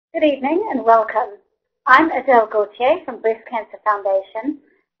Good evening and welcome. I'm Adele Gauthier from Breast Cancer Foundation,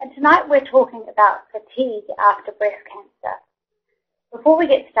 and tonight we're talking about fatigue after breast cancer. Before we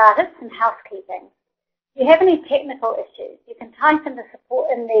get started, some housekeeping. If you have any technical issues, you can type in the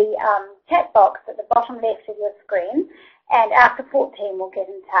chat box at the bottom left of your screen, and our support team will get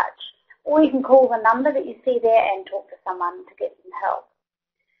in touch. Or you can call the number that you see there and talk to someone to get some help.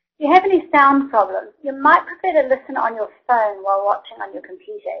 If you have any sound problems, you might prefer to listen on your phone while watching on your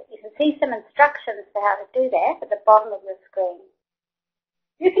computer. You can see some instructions for how to do that at the bottom of your screen.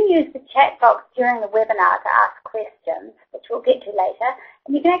 You can use the chat box during the webinar to ask questions, which we'll get to later,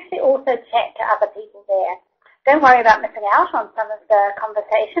 and you can actually also chat to other people there. Don't worry about missing out on some of the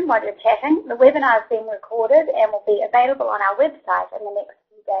conversation while you're chatting. The webinar is being recorded and will be available on our website in the next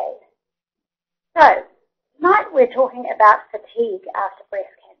few days. So, tonight we're talking about fatigue after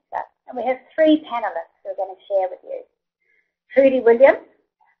breast cancer. And we have three panelists who are going to share with you. Trudi Williams,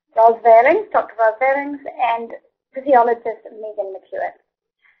 Vallings, Dr. Vallings, and physiologist McEwen.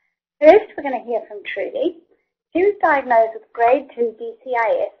 First, we're going to hear from Trudi. She was diagnosed with grade 2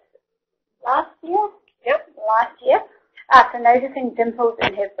 BCIS last year, after noticing dimples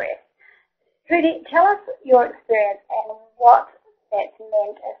in her breast. Trudi, tell us your experience and what that's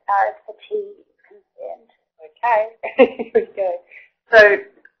meant as far as fatigue is concerned. Okay, here we go. So,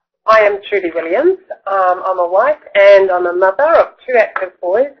 I am Trudi Williams. I'm a wife and I'm a mother of two active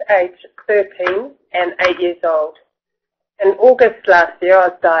boys, aged 13 and 8 years old. In August last year, I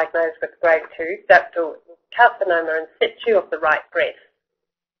was diagnosed with grade 2 ductal carcinoma in situ of the right breast.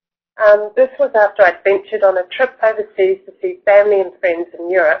 This was after I'd ventured on a trip overseas to see family and friends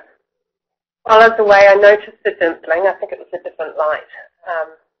in Europe. While I was away, I noticed a dimpling. I think it was a different light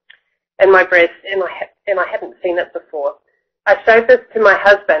in my breast, and I hadn't seen it before. I showed this to my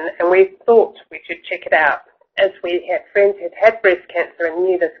husband, and we thought we should check it out, as we had friends who'd had breast cancer and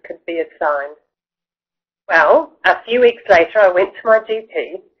knew this could be a sign. Well, a few weeks later, I went to my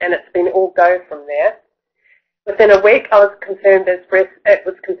GP, and it's been all go from there. Within a week, it was confirmed as breast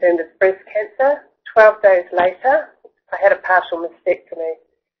cancer. 12 days later, I had a partial mastectomy.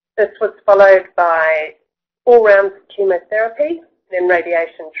 This was followed by 4 rounds of chemotherapy and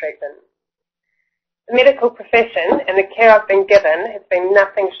radiation treatment. The medical profession and the care I've been given has been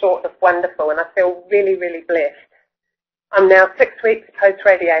nothing short of wonderful, and I feel really, really blessed. I'm now 6 weeks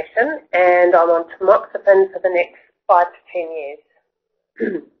post-radiation, and I'm on tamoxifen for the next 5 to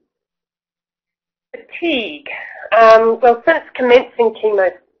 10 years. Fatigue. Well, since commencing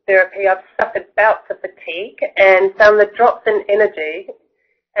chemotherapy, I've suffered bouts of fatigue and found the drops in energy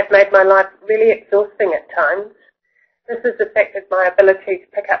have made my life really exhausting at times. This has affected my ability to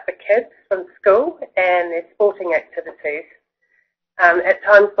pick up the kids from school and their sporting activities. At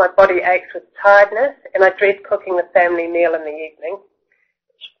times my body aches with tiredness, and I dread cooking the family meal in the evening,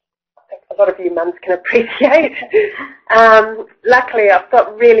 which I think a lot of you mums can appreciate. Luckily, I've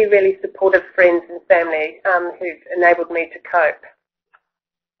got really, really supportive friends and family who've enabled me to cope.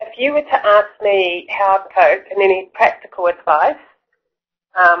 If you were to ask me how I've coped and any practical advice,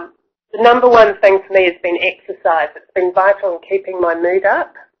 the number one thing for me has been exercise. It's been vital in keeping my mood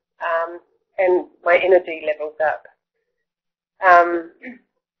up and my energy levels up.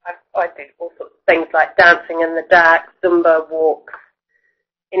 I do all sorts of things like dancing in the dark, Zumba, walks,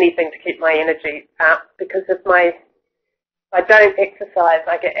 anything to keep my energy up, because if I don't exercise,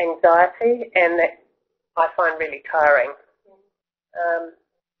 I get anxiety, and that I find really tiring.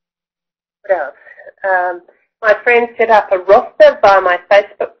 What else? My friends set up a roster via my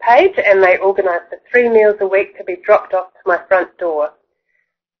Facebook page, and they organised for 3 meals a week to be dropped off to my front door.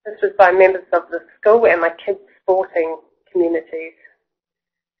 This was by members of the school and my kids' sporting communities.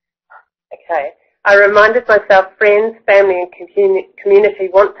 Okay. I reminded myself friends, family and community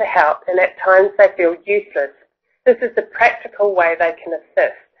want to help, and at times they feel useless. This is the practical way they can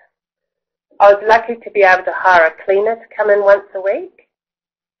assist. I was lucky to be able to hire a cleaner to come in once a week.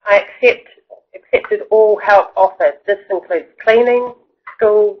 I accepted all help offered. This includes cleaning,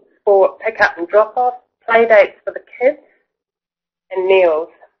 school, sport, pick up and drop off, play dates for the kids, and meals.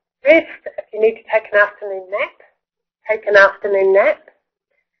 Rest, if you need to take an afternoon nap, take an afternoon nap.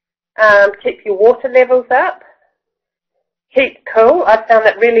 Keep your water levels up. Keep cool. I found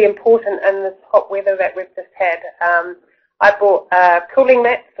that really important in this hot weather that we've just had. I bought cooling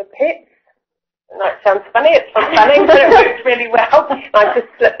mats for pets. No, it sounds funny. It's not funny, but it works really well. I just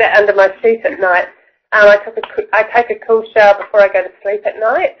slip that under my sheet at night. I take a cool shower before I go to sleep at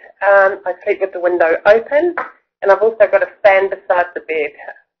night. I sleep with the window open, and I've also got a fan beside the bed.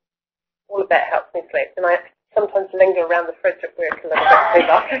 All of that helps me sleep, and I sometimes linger around the fridge at work a little bit too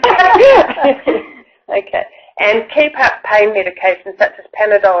long. Okay. And keep up pain medications such as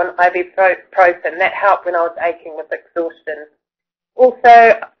Panadol and ibuprofen. That helped when I was aching with exhaustion.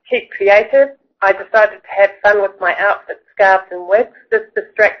 Also, keep creative. I decided to have fun with my outfits, scarves and wigs. This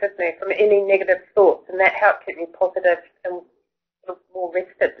distracted me from any negative thoughts, and that helped keep me positive and more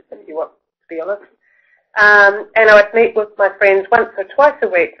rested, if you want to be honest. And I would meet with my friends once or twice a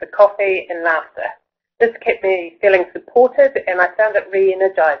week for coffee and laughter. This kept me feeling supported, and I found it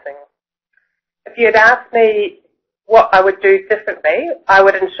re-energizing. If you had asked me what I would do differently, I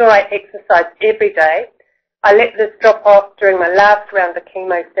would ensure I exercised every day. I let this drop off during my last round of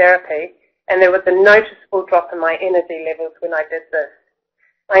chemotherapy, and there was a noticeable drop in my energy levels when I did this.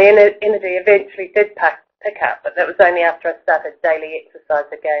 My energy eventually did pick up, but that was only after I started daily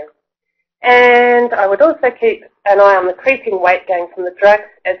exercise again. And I would also keep an eye on the creeping weight gain from the drugs,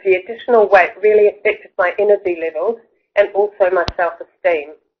 as the additional weight really affected my energy levels and also my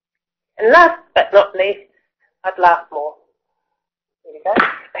self-esteem. And last but not least, I'd laugh more. There you go.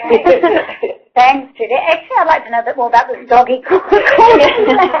 Thanks, Trudi. Actually, I'd like to know a bit more about this doggy call. Tell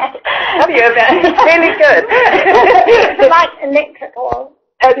you about it. It's really good. It's like electrical.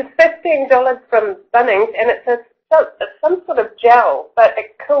 It's $15 from Vallings, and it's some sort of gel, but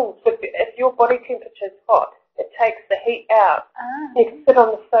it cools. If your body temperature is hot, it takes the heat out. Oh. You can sit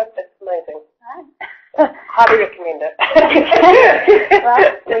on the sofa. It's amazing. Right. Highly recommend it. Well,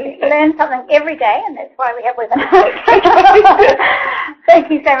 we learn something every day, and that's why we have webinars.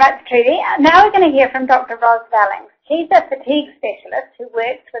 Thank you so much, Trudi. Now we're going to hear from Dr. Ros Vallings. She's a fatigue specialist who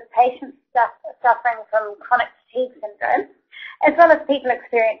works with patients suffering from chronic fatigue syndrome, as well as people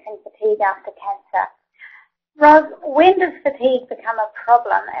experiencing fatigue after cancer. Ros, when does fatigue become a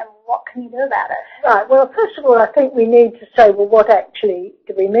problem, and what can you do about it? Right, well, first of all, I think we need to say, well, what actually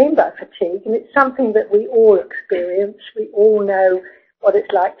do we mean by fatigue? And it's something that we all experience. We all know what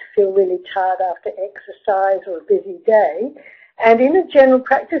it's like to feel really tired after exercise or a busy day. And in a general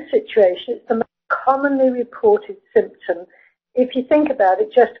practice situation, it's the most commonly reported symptom. If you think about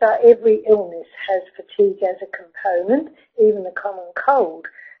it, just about every illness has fatigue as a component, even the common cold.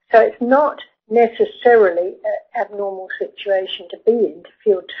 So it's not necessarily an abnormal situation to be in, to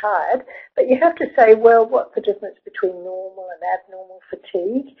feel tired, but you have to say, well, what's the difference between normal and abnormal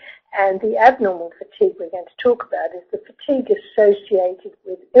fatigue? And the abnormal fatigue we're going to talk about is the fatigue associated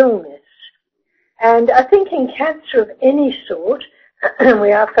with illness. And I think in cancer of any sort,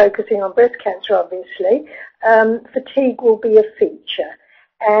 we are focusing on breast cancer obviously, fatigue will be a feature.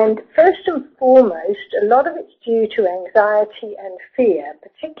 And first and foremost, a lot of it's due to anxiety and fear,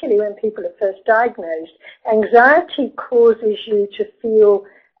 particularly when people are first diagnosed. Anxiety causes you to feel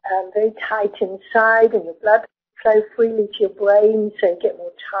very tight inside, and your blood flow freely to your brain, so you get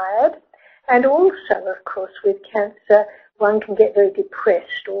more tired. And also, of course, with cancer, one can get very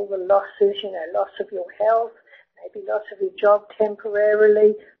depressed. All the losses, loss of your health, maybe loss of your job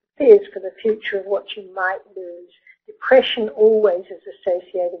temporarily, fears for the future of what you might lose. Depression always is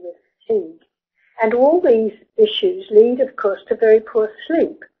associated with fatigue. And all these issues lead, of course, to very poor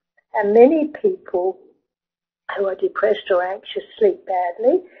sleep. And many people who are depressed or anxious sleep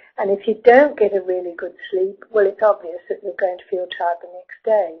badly. And if you don't get a really good sleep, well, it's obvious that you're going to feel tired the next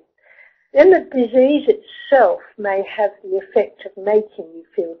day. Then the disease itself may have the effect of making you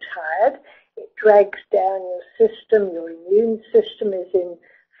feel tired. It drags down your system. Your immune system is in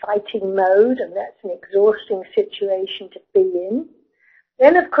fighting mode, and that's an exhausting situation to be in.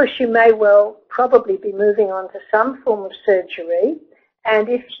 Then, of course, you may well probably be moving on to some form of surgery, and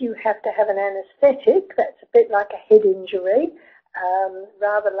if you have to have an anaesthetic, that's a bit like a head injury,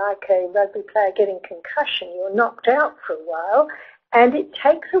 rather like a rugby player getting concussion. You're knocked out for a while, and it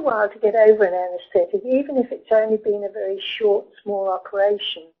takes a while to get over an anaesthetic, even if it's only been a very short, small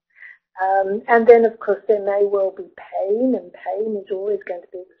operation. And then, of course, there may well be pain, and pain is always going to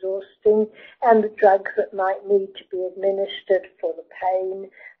be exhausting, and the drugs that might need to be administered for the pain,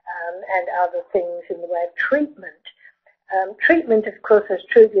 and other things in the way of treatment. Treatment, of course, as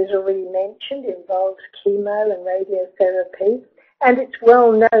Trudi has already mentioned, involves chemo and radiotherapy, and it's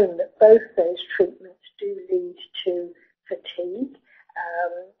well known that both those treatments do lead to fatigue.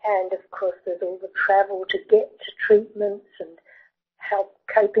 And, of course, there's all the travel to get to treatments and help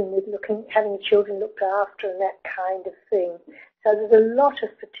coping with having children looked after and that kind of thing. So there's a lot of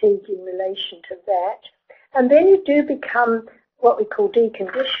fatigue in relation to that. And then you do become what we call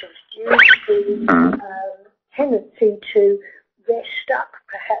deconditioned due to the tendency to rest up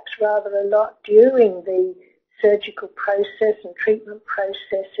perhaps rather a lot during the surgical process and treatment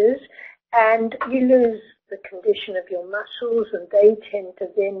processes, and you lose the condition of your muscles, and they tend to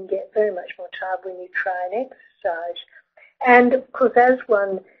then get very much more tired when you try and exercise. And, of course, as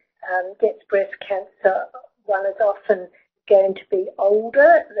one gets breast cancer, one is often going to be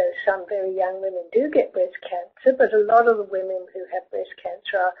older, though some very young women do get breast cancer, but a lot of the women who have breast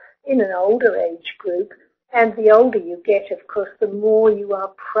cancer are in an older age group, and the older you get, of course, the more you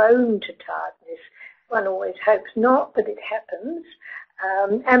are prone to tiredness. One always hopes not, but it happens.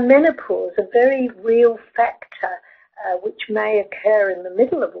 And menopause, a very real factor which may occur in the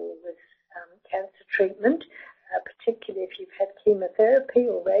middle of all this cancer treatment, particularly if you've had chemotherapy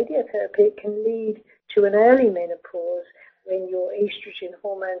or radiotherapy. It can lead to an early menopause when your estrogen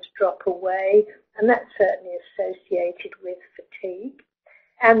hormones drop away, and that's certainly associated with fatigue.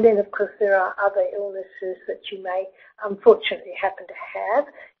 And then, of course, there are other illnesses that you may unfortunately happen to have.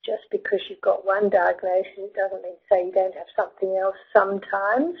 Just because you've got one diagnosis, it doesn't mean to say you don't have something else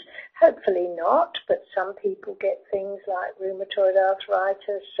sometimes. Hopefully not, but some people get things like rheumatoid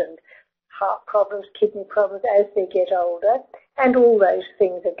arthritis and heart problems, kidney problems as they get older. And all those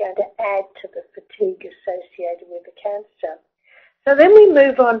things are going to add to the fatigue associated with the cancer. So then we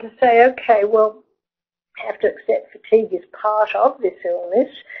move on to say, okay, well, have to accept fatigue is part of this illness.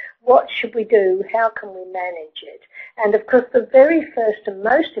 What should we do? How can we manage it? And of course, the very first and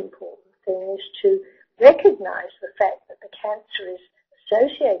most important thing is to recognize the fact that the cancer is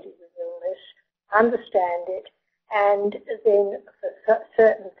associated with illness, understand it, and then for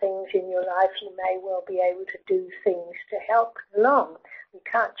certain things in your life, you may well be able to do things to help along. We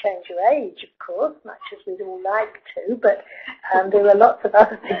can't change your age, of course, much as we'd all like to, but there are lots of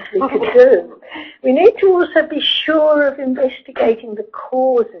other things we could do. We need to also be sure of investigating the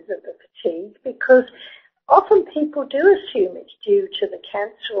causes of the fatigue, because often people do assume it's due to the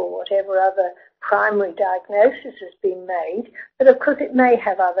cancer or whatever other primary diagnosis has been made, but of course it may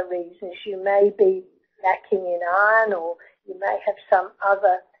have other reasons. You may be lacking in iron, or you may have some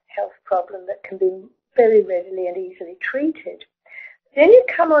other health problem that can be very readily and easily treated. Then you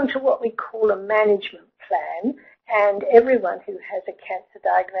come on to what we call a management plan, and everyone who has a cancer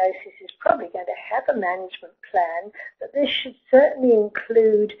diagnosis is probably going to have a management plan, but this should certainly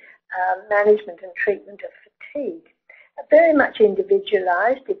include management and treatment of fatigue. Very much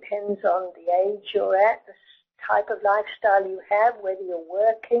individualized, depends on the age you're at, the type of lifestyle you have, whether you're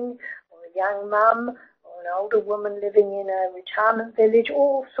working or a young mum or an older woman living in a retirement village,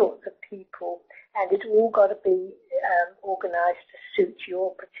 all sorts of people, and it's all got to be organized to suit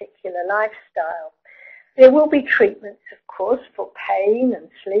your particular lifestyle. There will be treatments, of course, for pain and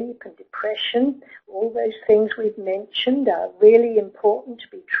sleep and depression. All those things we've mentioned are really important to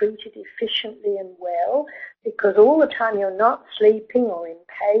be treated efficiently and well, because all the time you're not sleeping or in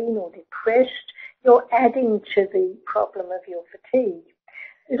pain or depressed, you're adding to the problem of your fatigue.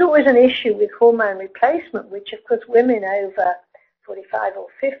 There's always an issue with hormone replacement, which, of course, women over 45 or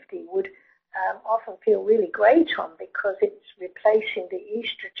 50 would often feel really great on, because it's replacing the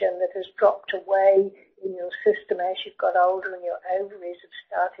estrogen that has dropped away in your system as you've got older and your ovaries have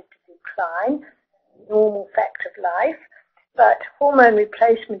started to decline. Normal fact of life. But hormone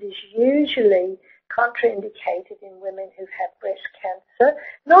replacement is usually contraindicated in women who have breast cancer.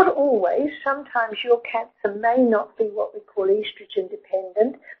 Not always. Sometimes your cancer may not be what we call estrogen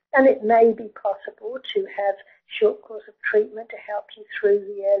dependent, and it may be possible to have short course of treatment to help you through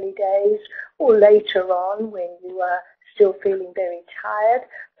the early days or later on when you are still feeling very tired.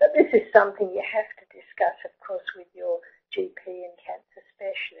 But this is something you have to discuss, of course, with your GP and cancer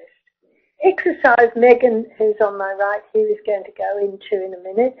specialist. Exercise, Megan, who's on my right here, is going to go into in a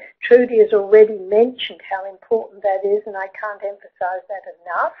minute. Trudi has already mentioned how important that is, and I can't emphasize that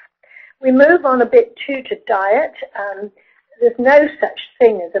enough. We move on a bit too to diet. There's no such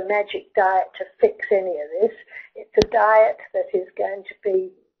thing as a magic diet to fix any of this. It's a diet that is going to be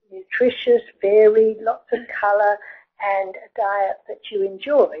nutritious, varied, lots of colour, and a diet that you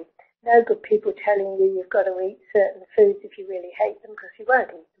enjoy. No good people telling you you've got to eat certain foods if you really hate them, because you won't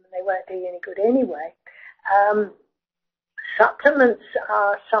eat them and they won't do you any good anyway. Supplements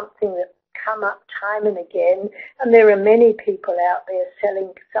are something that come up time and again, and there are many people out there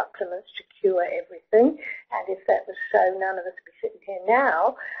selling supplements to cure everything, and if that was so, none of us would be sitting here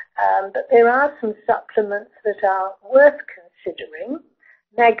now. But there are some supplements that are worth considering.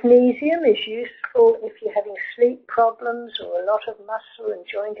 Magnesium is useful if you're having sleep problems or a lot of muscle and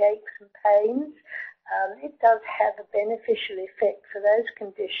joint aches and pains. It does have a beneficial effect for those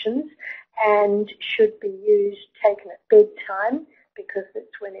conditions and should be used, taken at bedtime, because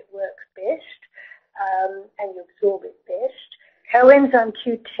that's when it works best and you absorb it best. Coenzyme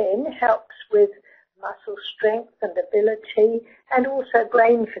Q10 helps with muscle strength and ability and also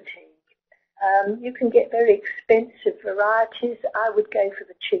brain fatigue. You can get very expensive varieties. I would go for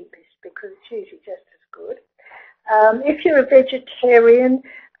the cheapest because it's usually just as good. If you're a vegetarian,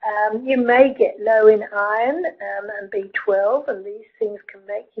 You may get low in iron and B12, and these things can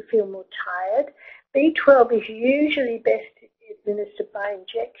make you feel more tired. B12 is usually best administered by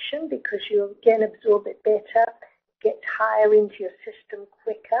injection because you'll again absorb it better, get higher into your system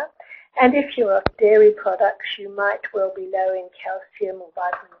quicker. And if you're off dairy products, you might well be low in calcium or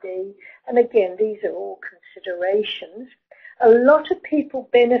vitamin D. And again, these are all considerations. A lot of people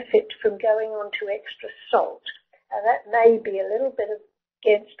benefit from going on to extra salt. And that may be a little bit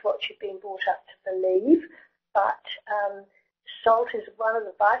against what you've been brought up to believe, but salt is one of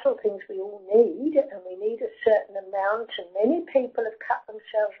the vital things we all need, and we need a certain amount, and many people have cut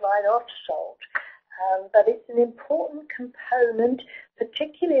themselves right off salt. But it's an important component,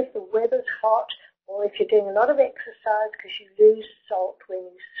 particularly if the weather's hot or if you're doing a lot of exercise, because you lose salt when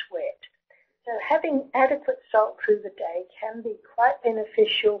you sweat. So having adequate salt through the day can be quite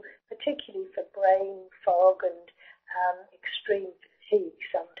beneficial, particularly for brain fog and extreme fatigue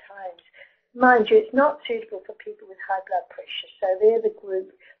sometimes. Mind you, it's not suitable for people with high blood pressure, so they're the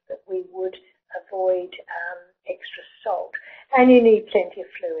group that we would avoid extra salt. And you need plenty of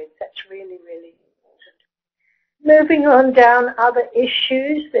fluids. That's really, really important. Moving on down other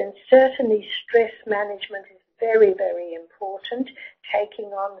issues, then certainly stress management is very, very important.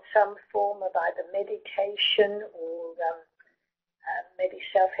 Taking on some form of either meditation or maybe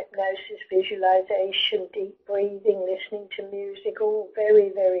self-hypnosis, visualization, deep breathing, listening to music, all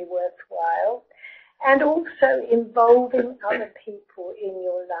very, very worthwhile. And also involving other people in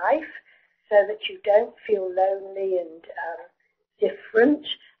your life so that you don't feel lonely and different.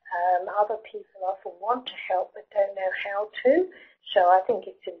 Other people often want to help but don't know how to. So I think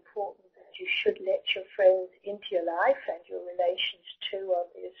it's important that you should let your friends into your life and your relations too,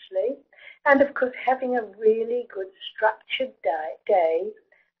 obviously. And of course, having a really good structured day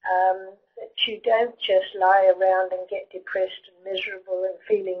that you don't just lie around and get depressed and miserable and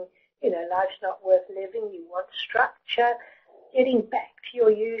feeling, life's not worth living. You want structure, getting back to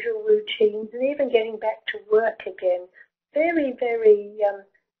your usual routines, and even getting back to work again. Very, very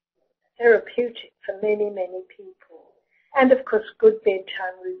therapeutic for many, many people. And of course, good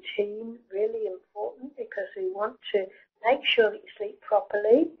bedtime routine, really important, because we want to make sure that you sleep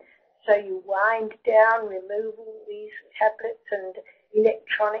properly. So you wind down, remove all these tablets and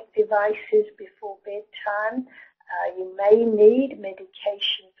electronic devices before bedtime. You may need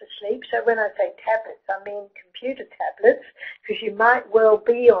medication for sleep. So when I say tablets, I mean computer tablets, because you might well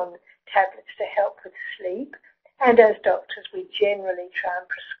be on tablets to help with sleep. And as doctors, we generally try and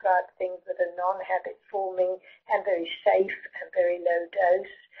prescribe things that are non-habit forming and very safe and very low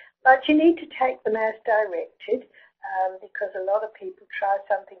dose. But you need to take them as directed, because a lot of people try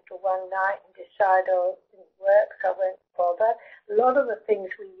something for one night and decide, oh, it didn't work, so I won't bother. A lot of the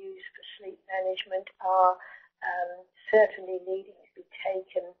things we use for sleep management are certainly needing to be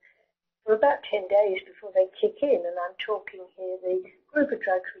taken for about 10 days before they kick in. And I'm talking here the group of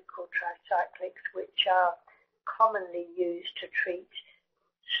drugs we call tricyclics, which are commonly used to treat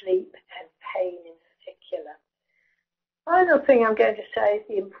sleep and pain in particular. Final thing I'm going to say is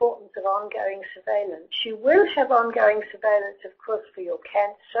the importance of ongoing surveillance. You will have ongoing surveillance, of course, for your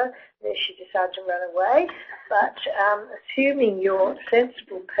cancer, unless you decide to run away, but assuming you're a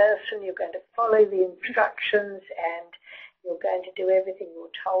sensible person, you're going to follow the instructions and you're going to do everything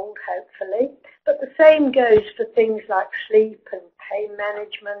you're told, hopefully. But the same goes for things like sleep and pain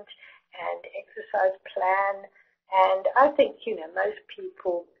management and exercise plan. And I think, most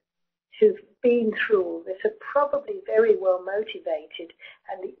people who've been through all this are probably very well motivated,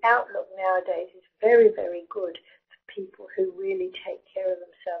 and the outlook nowadays is very, very good for people who really take care of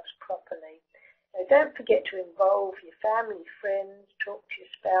themselves properly. So don't forget to involve your family, friends, talk to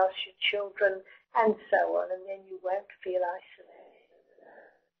your spouse, your children, and so on, and then you won't feel isolated.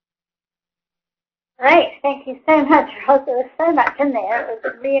 Great, thank you so much, Ros. There was so much in there. It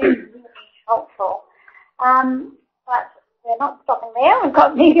was really, really helpful. But we're not stopping there. We've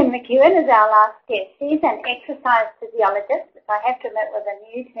got McEwen as our last guest. She's an exercise physiologist, which I have to admit was a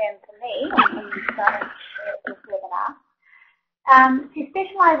new term for me when we started this webinar. She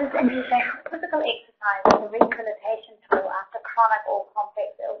specialises in using physical exercise as a rehabilitation tool after chronic or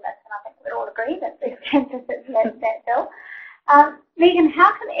complex illness, and I think we'd all agree that breast cancer fits that bill. Megan,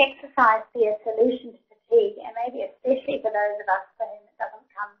 how can exercise be a solution to fatigue, and maybe especially for those of us for whom it doesn't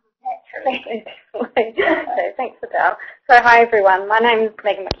come naturally? Okay, thanks, Adele. So hi everyone, my name is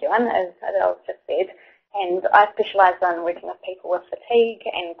McEwen, as Adele just said, and I specialise in working with people with fatigue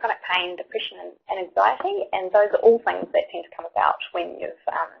and chronic pain, depression and anxiety, and those are all things that tend to come about when you've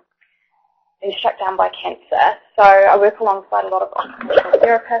been struck down by cancer. So I work alongside a lot of occupational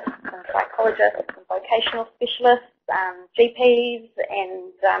therapists and psychologists and vocational specialists, GPs,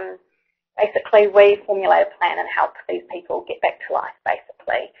 and basically we formulate a plan and help these people get back to life,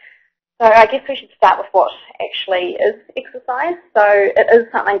 basically. So I guess we should start with what actually is exercise. So it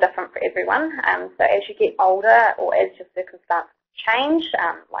is something different for everyone. So as you get older or as your circumstances change,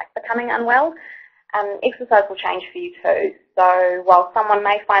 like becoming unwell, exercise will change for you too. So while someone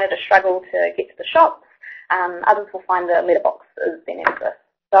may find it a struggle to get to the shops, others will find the letterbox is their nemesis.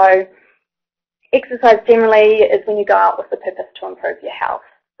 So exercise generally is when you go out with the purpose to improve your health.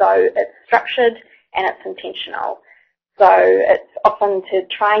 So it's structured and it's intentional. So it's often to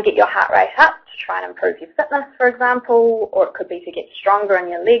try and get your heart rate up, to try and improve your fitness, for example, or it could be to get stronger in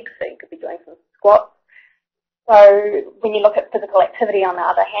your legs, so you could be doing some squats. So when you look at physical activity, on the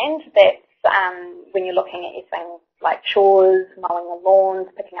other hand, that's when you're looking at things like chores, mowing the lawns,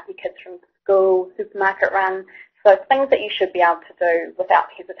 picking up your kids from school, supermarket run, so things that you should be able to do without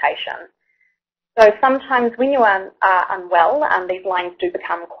hesitation. So sometimes when you are unwell, these lines do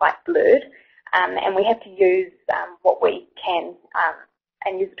become quite blurred, and we have to use what we can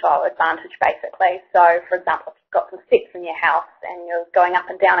and use it to our advantage, basically. So, for example, if you've got some steps in your house and you're going up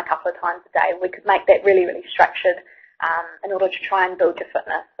and down a couple of times a day, we could make that really, really structured in order to try and build your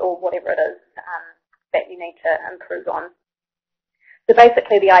fitness or whatever it is that you need to improve on. So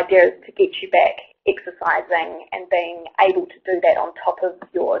basically the idea is to get you back exercising and being able to do that on top of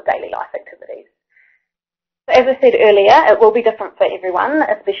your daily life activities. So as I said earlier, it will be different for everyone,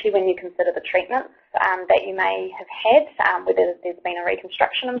 especially when you consider the treatments that you may have had, whether there's been a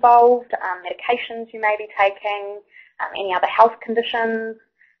reconstruction involved, medications you may be taking, any other health conditions,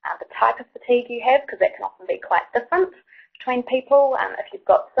 the type of fatigue you have, because that can often be quite different between people, if you've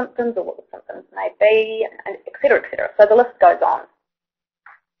got symptoms or what the symptoms may be, et cetera, et cetera. So the list goes on.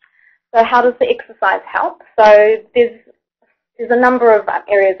 So how does the exercise help? So there's a number of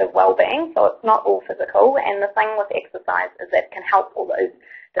areas of well-being, so it's not all physical, and the thing with exercise is that it can help all those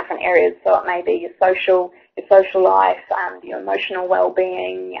different areas. So it may be your social life, your emotional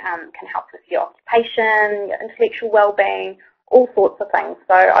well-being, can help with your occupation, your intellectual well-being, all sorts of things.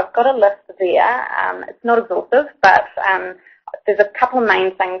 So I've got a list there. It's not exhaustive, but there's a couple of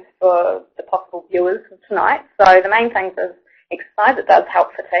main things for the possible viewers tonight. So the main things is exercise. It does help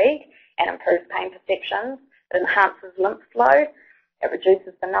fatigue and improves pain perceptions. It enhances lymph flow. It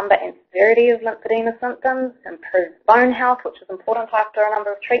reduces the number and severity of lymphedema symptoms, improves bone health, which is important after a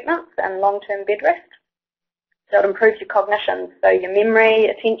number of treatments, and long-term bed rest. So it improves your cognition, so your memory,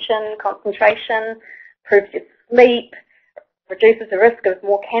 attention, concentration, improves your sleep, reduces the risk of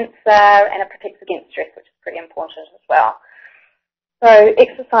more cancer, and it protects against stress, which is pretty important as well. So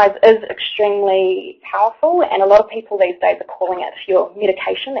exercise is extremely powerful, and a lot of people these days are calling it your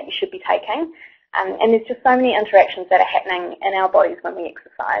medication that you should be taking. And there's just so many interactions that are happening in our bodies when we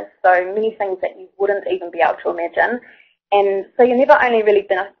exercise, so many things that you wouldn't even be able to imagine. And so you're never only really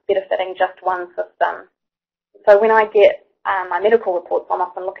benefiting just one system. So when I get my medical reports, I'm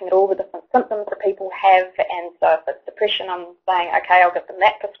often looking at all the different symptoms that people have, and so if it's depression, I'm saying, okay, I'll give them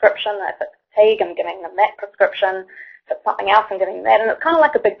that prescription. If it's fatigue, I'm giving them that prescription. If it's something else, I'm giving them that. And it's kind of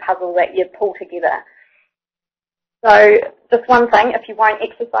like a big puzzle that you pull together. So just one thing, if you won't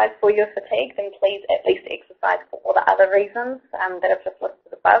exercise for your fatigue, then please at least exercise for all the other reasons that I've just listed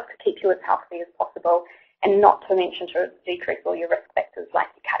above to keep you as healthy as possible, and not to mention to decrease all your risk factors like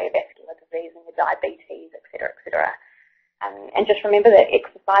your cardiovascular disease and your diabetes, et cetera, et cetera. And just remember that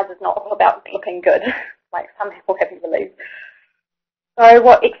exercise is not all about looking good, like some people have you believe. So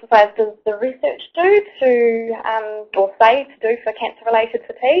what exercise does the research do or say to do for cancer-related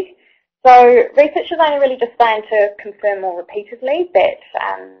fatigue? So research is only really just starting to confirm more repeatedly that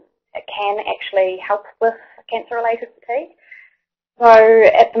it can actually help with cancer-related fatigue. So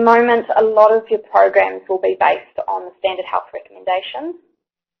at the moment, a lot of your programs will be based on the standard health recommendations.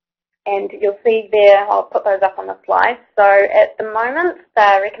 And you'll see there, I'll put those up on the slide. So at the moment,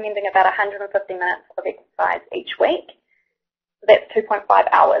 they're recommending about 150 minutes of exercise each week. So that's 2.5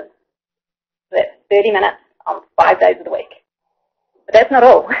 hours. So that's 30 minutes on 5 days of the week. But that's not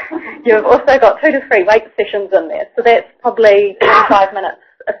all. You've also got 2 to 3 weight sessions in there. So that's probably 25 minutes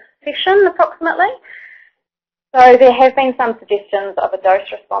a session approximately. So there have been some suggestions of a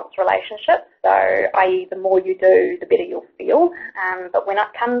dose-response relationship. So i.e. the more you do, the better you'll feel. But when it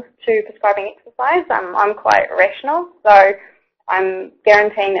comes to prescribing exercise, I'm quite rational. So I'm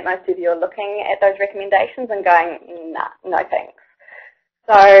guaranteeing that most of you are looking at those recommendations and going, nah, no thanks.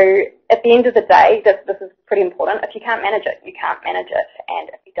 So at the end of the day, this is pretty important. If you can't manage it, you can't manage it. And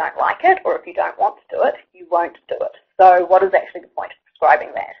if you don't like it or if you don't want to do it, you won't do it. So what is actually the point of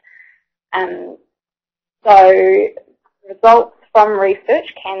prescribing that? So results from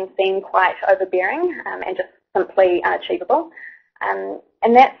research can seem quite overbearing and just simply unachievable.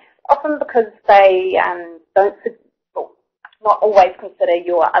 And that's often because they not always consider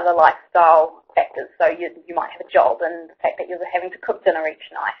your other lifestyle factors. So you might have a job, and the fact that you're having to cook dinner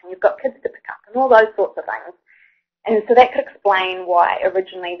each night, and you've got kids to pick up, and all those sorts of things. And so that could explain why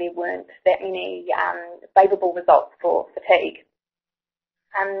originally there weren't that many favourable results for fatigue.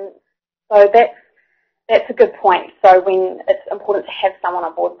 So that's a good point. So when it's important to have someone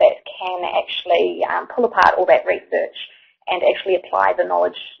on board that can actually pull apart all that research and actually apply the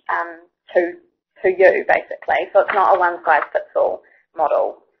knowledge to you, basically. So it's not a one-size-fits-all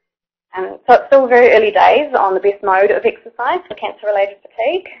model. So it's still very early days on the best mode of exercise for cancer-related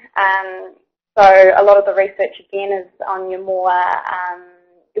fatigue. So a lot of the research, again, is on your more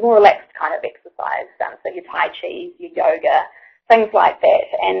relaxed kind of exercise. So your Tai Chi, your yoga, things like that.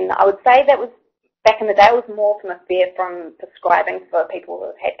 And I would say that was, back in the day, it was more from a fear from prescribing for people who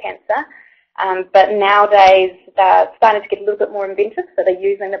have had cancer. But nowadays, they're starting to get a little bit more inventive, so they're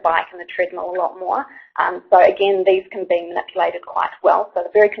using the bike and the treadmill a lot more. So again, these can be manipulated quite well. So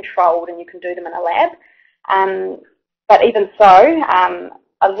they're very controlled, and you can do them in a lab. But even so,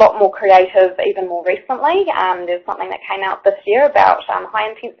 a lot more creative even more recently. There's something that came out this year about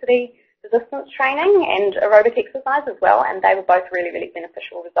high-intensity resistance training and aerobic exercise as well, and they were both really, really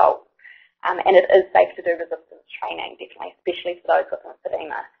beneficial results. And it is safe to do resistance training, definitely, especially for those with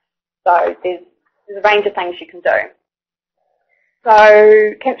lymphedema. So there's a range of things you can do.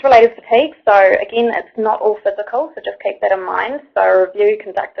 So cancer-related fatigue, so again, it's not all physical, so just keep that in mind. So a review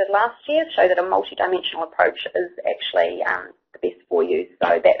conducted last year showed that a multidimensional approach is actually the best for you.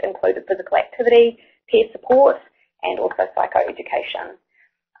 So that included physical activity, peer support, and also psychoeducation.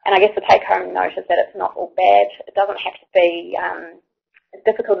 And I guess the take-home note is that it's not all bad. It doesn't have to be as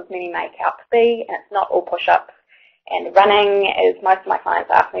difficult as many make out to be, and it's not all push-ups and running, as most of my clients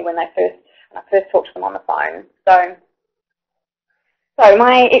ask me when I first talk to them on the phone. So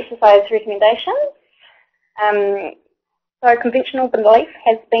my exercise recommendations. So conventional belief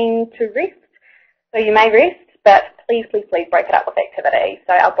has been to rest. So you may rest, but please, please, please break it up with activity.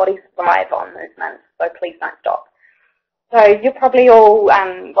 So our bodies thrive on movement, so please don't stop. So you're probably all,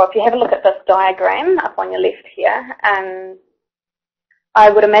 well, if you have a look at this diagram up on your left here, I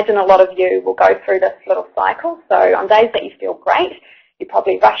would imagine a lot of you will go through this little cycle. So on days that you feel great, you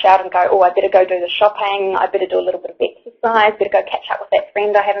probably rush out and go, oh, I better go do the shopping, I better do a little bit of exercise, better go catch up with that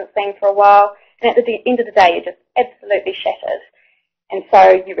friend I haven't seen for a while. And at the end of the day, you're just absolutely shattered. And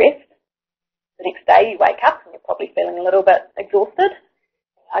so you rest. The next day you wake up and you're probably feeling a little bit exhausted.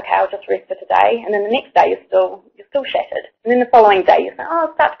 Okay, I'll just rest for today. And then the next day you're still shattered. And then the following day you say,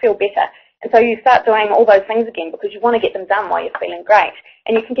 oh, I'll start to feel better. And so you start doing all those things again because you want to get them done while you're feeling great.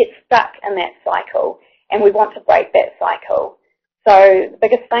 And you can get stuck in that cycle, and we want to break that cycle. So the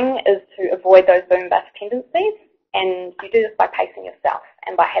biggest thing is to avoid those boom-bust tendencies, and you do this by pacing yourself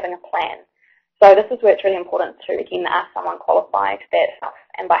and by having a plan. So this is where it's really important to, again, ask someone qualified that,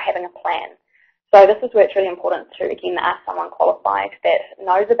 and by having a plan. So this is where it's really important to, again, ask someone qualified that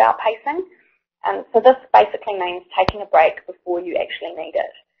knows about pacing. And so this basically means taking a break before you actually need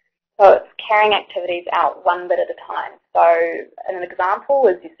it. So it's carrying activities out one bit at a time. So an example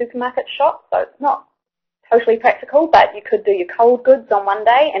is your supermarket shop. So it's not totally practical, but you could do your cold goods on one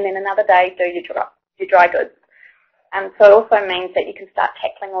day and then another day do your dry goods. And so it also means that you can start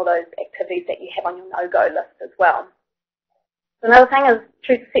tackling all those activities that you have on your no-go list as well. So another thing is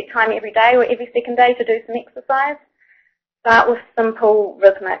choose a set time every day or every second day to do some exercise. Start with simple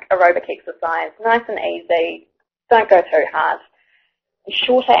rhythmic aerobic exercise, nice and easy. Don't go too hard.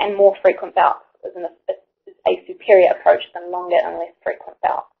 Shorter and more frequent bouts is a superior approach than longer and less frequent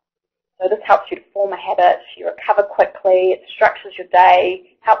bouts. So this helps you to form a habit, you recover quickly, it structures your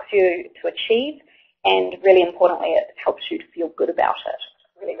day, helps you to achieve, and really importantly, it helps you to feel good about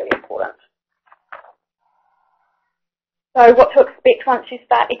it. Really, really important. So what to expect once you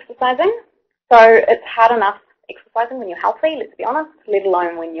start exercising? So it's hard enough exercising when you're healthy, let's be honest, let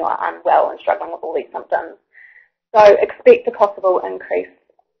alone when you're unwell and struggling with all these symptoms. So expect a possible increase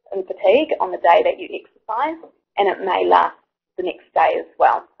in fatigue on the day that you exercise, and it may last the next day as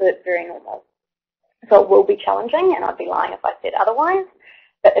well. So it's very normal. So it will be challenging, and I'd be lying if I said otherwise.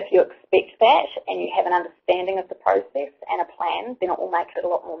 But if you expect that and you have an understanding of the process and a plan, then it will make it a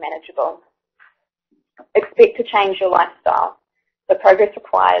lot more manageable. Expect to change your lifestyle. So progress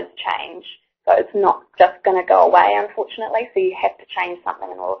requires change. So it's not just going to go away, unfortunately. So you have to change something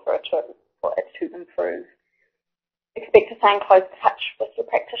in order for it to improve. Expect to stay in close touch with your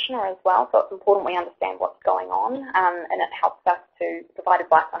practitioner as well, so it's important we understand what's going on, and it helps us to provide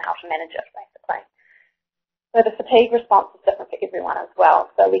advice on how to manage it, basically. So the fatigue response is different for everyone as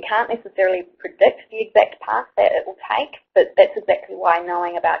well. So we can't necessarily predict the exact path that it will take, but that's exactly why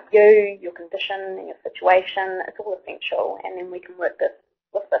knowing about you, your condition and your situation, is all essential, and then we can work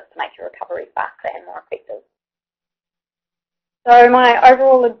with this to make your recovery faster and more effective. So my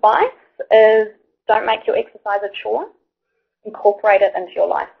overall advice is don't make your exercise a chore, incorporate it into your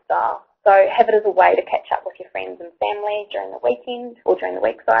lifestyle. So have it as a way to catch up with your friends and family during the weekend, or during the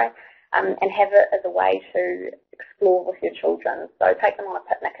week, and have it as a way to explore with your children. So take them on a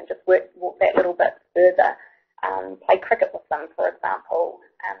picnic and just walk that little bit further. Play cricket with them, for example.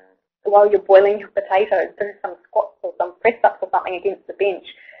 While you're boiling your potatoes, do some squats or some press-ups or something against the bench.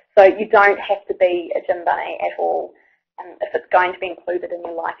 So you don't have to be a gym bunny at all. If it's going to be included in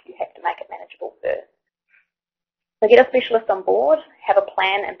your life, you have to make it manageable first. So get a specialist on board, have a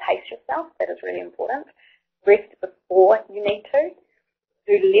plan and pace yourself. That is really important. Rest before you need to.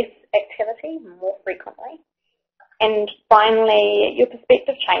 Do less activity more frequently. And finally, your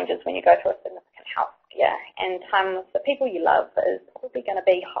perspective changes when you go through a significant health scare, and time with the people you love is probably going to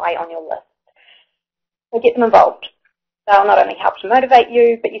be high on your list. So get them involved. They'll not only help to motivate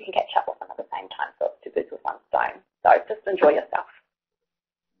you, but you can catch up with them at the same time, so it's two birds with one stone. So just enjoy yourself.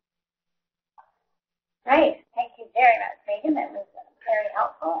 Great. Thank you very much, Megan. That was very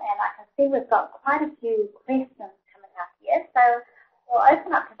helpful, and I can see we've got quite a few questions coming up here. So we'll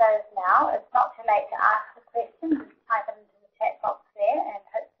open up to those now. It's not too late to ask the questions. Just type them into the chat box there, and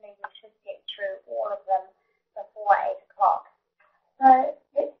hopefully we should get through all of them before 8 o'clock. So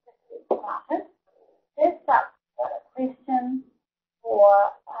let's just get started. First up, we've got a question for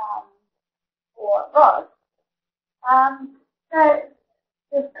Roz. So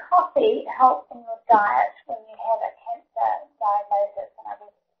does coffee help in your diet when you have a cancer diagnosis? And I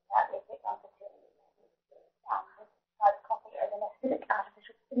guess partly effect on fertility. Coffee as an acidic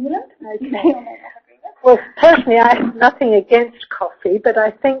artificial stimulant? Okay. Well, personally, I have nothing against coffee, but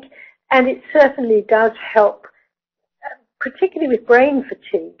I think, and it certainly does help, particularly with brain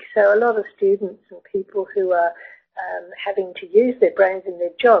fatigue. So a lot of students and people who are having to use their brains in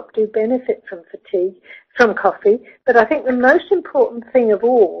their job do benefit from fatigue, from coffee. But I think the most important thing of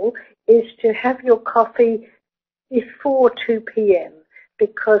all is to have your coffee before 2 p.m.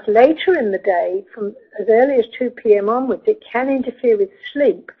 because later in the day, from as early as 2 p.m. onwards, it can interfere with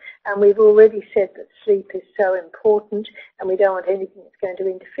sleep. And we've already said that sleep is so important, and we don't want anything that's going to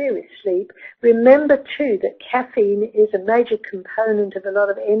interfere with sleep. Remember, too, that caffeine is a major component of a lot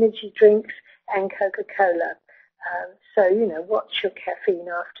of energy drinks and Coca-Cola. So, you know, watch your caffeine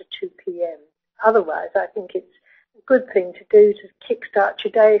after 2 p.m. Otherwise, I think it's a good thing to do to kickstart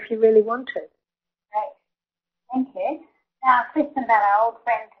your day if you really want to. Great. Thank you. Now, a question about our old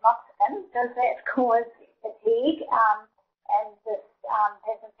friend tamoxifen. Does that cause fatigue? And this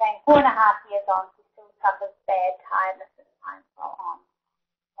person saying 4.5 years on, she still suffers bad tiredness at times while on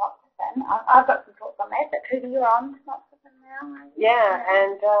tamoxifen. I've got some thoughts on that, but Trudi, you're on tamoxifen now? Yeah,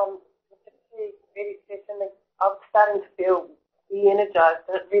 and really certainly I was starting to feel re-energised,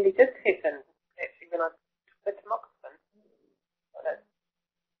 and it really did happen actually when I took the tamoxifen.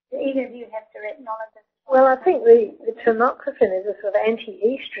 Do either of you have direct knowledge of? Well, I think the tamoxifen is a sort of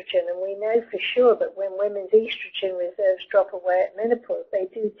anti-estrogen, and we know for sure that when women's estrogen reserves drop away at menopause, they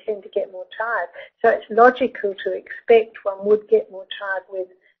do tend to get more tired. So it's logical to expect one would get more tired with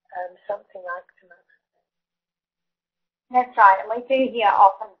something like tamoxifen. That's right, and we do hear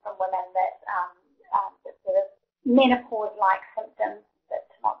often from women that sort of menopause-like symptoms that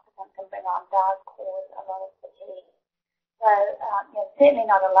tamoxifen can bring on does cause a lot of fatigue. So you're certainly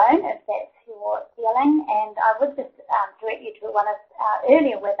not alone if that's your feeling, and I would just direct you to one of our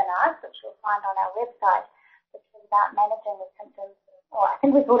earlier webinars, which you'll find on our website, which was about managing the symptoms, or I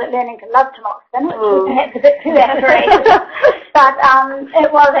think we called it Learning to Love Tamoxifen, which was perhaps a bit too accurate. But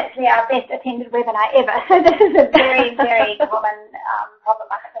it was actually our best attended webinar ever. So this is a very, very common problem.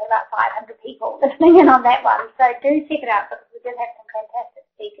 I think there were about 500 people listening in on that one. So do check it out, because we did have some fantastic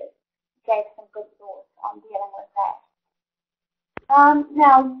speakers who gave some good thoughts on dealing with that.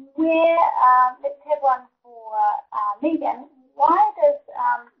 Now, let's have one for Megan. Why does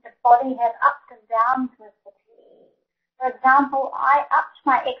the body have ups and downs with fatigue? For example, I upped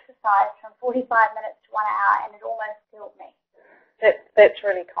my exercise from 45 minutes to 1 hour, and it almost killed me. That's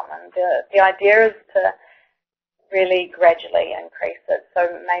really common. The idea is to really gradually increase it, so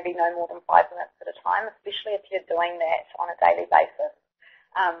maybe no more than 5 minutes at a time, especially if you're doing that on a daily basis.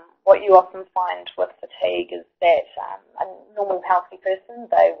 What you often find with fatigue is that a normal healthy person,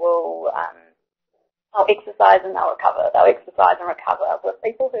 they will they'll exercise and they'll recover. They'll exercise and recover. With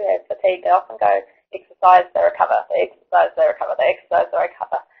people who have fatigue, they often go exercise, they recover, they exercise, they recover, they exercise, they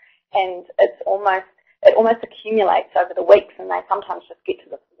recover. And it's almost it almost accumulates over the weeks, and they sometimes just get to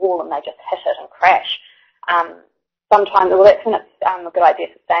this wall and they just hit it and crash. Sometimes, well, that's when it's a good idea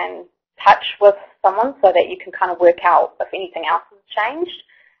to stay in touch with someone so that you can kind of work out if anything else has changed,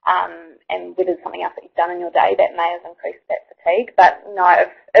 and whether there's something else that you've done in your day that may have increased that fatigue. But no,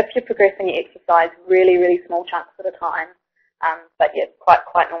 if you're progressing your exercise really, really small chunks at a time, but yeah,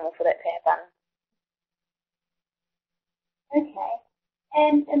 quite normal for that to happen. Okay.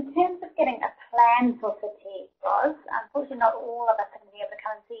 And in terms of getting a plan for fatigue, Ros, unfortunately not all of us are going to be able to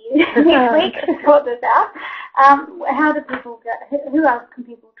come and see you next week to sort this out. How do people go? Who else can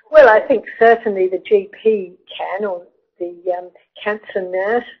people talk to? Well, I think certainly the GP can, or the cancer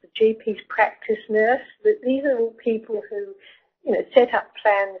nurse, the GP's practice nurse. These are all people who, set up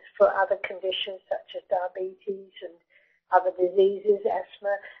plans for other conditions such as diabetes and other diseases,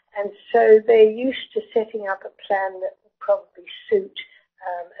 asthma, and so they're used to setting up a plan that will probably suit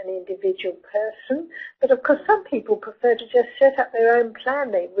an individual person. But of course some people prefer to just set up their own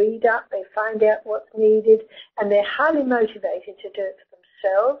plan. They read up, they find out what's needed, and they're highly motivated to do it for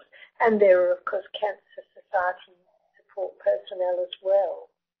themselves. And there are of course Cancer Society support personnel as well.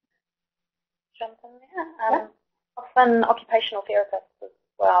 Jump in there. Often occupational therapists as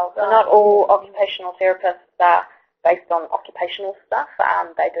well. So not all occupational therapists are based on occupational stuff.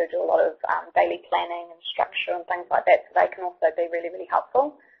 They do a lot of daily planning and structure and things like that, so they can also be really, really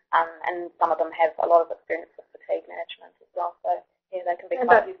helpful. And some of them have a lot of experience with fatigue management as well, so yeah, they can be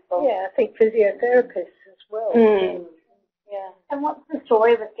quite useful. Yeah, I think physiotherapists as well. Yeah. And what's the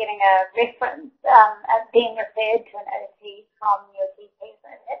story with getting a reference, being referred to an OT from your GP?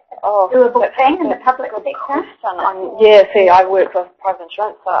 Oh, doable thing in the public sector? Yeah, see, I work with private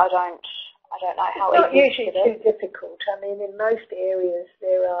insurance, so I don't know how it's not easy usually too difficult. I mean, in most areas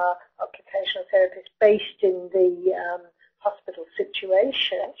there are occupational therapists based in the hospital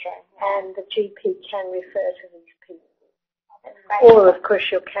situation. That's right. And the GP can refer to these people. That's great. Or, of course,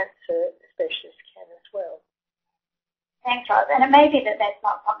 your cancer specialist can as well. Thanks, Ros. And it may be that that's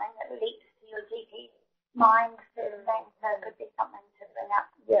not something that leaps to your GP's mind, sort of thing, so it could be something to bring up.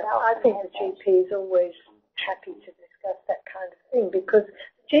 Yeah, I think the GP is always happy to discuss that kind of thing, because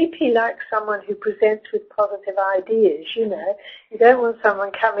the GP likes someone who presents with positive ideas, You don't want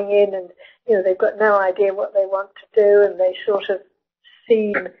someone coming in and, they've got no idea what they want to do and they sort of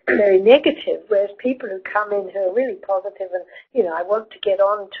seem very negative, whereas people who come in who are really positive and, I want to get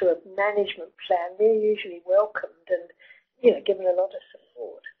on to a management plan, they're usually welcomed and, given a lot of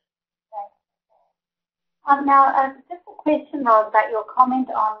support. Now, just a question, Ros, about your comment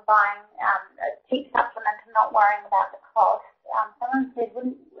on buying a cheap supplement and not worrying about the cost. Someone said,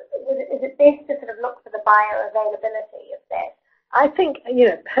 is it best to sort of look for the bioavailability of that? I think,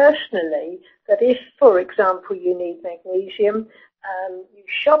 personally, that if, for example, you need magnesium, you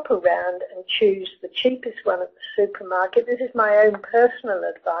shop around and choose the cheapest one at the supermarket. This is my own personal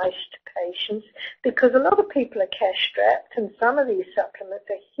advice to patients, because a lot of people are cash-strapped and some of these supplements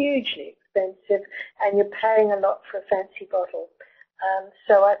are hugely expensive and you're paying a lot for a fancy bottle.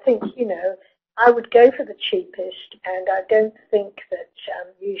 So I think, I would go for the cheapest, and I don't think that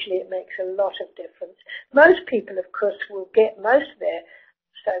usually it makes a lot of difference. Most people, of course, will get most of their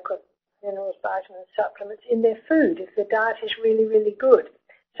so-called minerals, vitamins, supplements in their food if the diet is really, really good.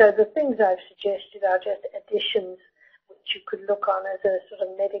 So the things I've suggested are just additions which you could look on as a sort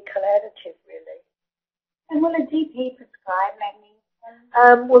of medical additive, really. And will a GP prescribe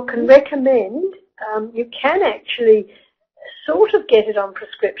magnesium? Well, can recommend. You can actually sort of get it on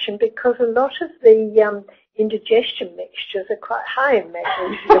prescription because a lot of the indigestion mixtures are quite high in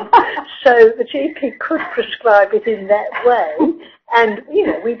magnesium. So the GP could prescribe it in that way, and,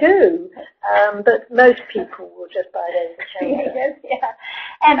 we do. But most people will just buy it over the counter. Yes, yeah.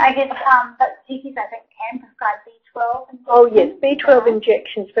 And I guess, but GPs, I think, can prescribe B12 injections. Oh, yes, B12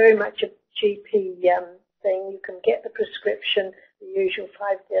 injections, very much a GP thing. You can get the prescription, the usual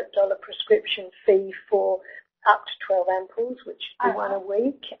 $5 prescription fee for up to 12 ampoules, which is one a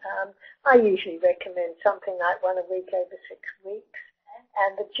week. I usually recommend something like one a week over 6 weeks.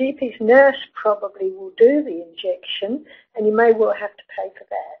 And the GP's nurse probably will do the injection, and you may well have to pay for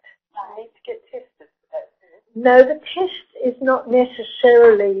that. You need to get tested for that. No, the test is not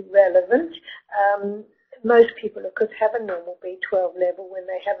necessarily relevant. Most people, of course, have a normal B12 level when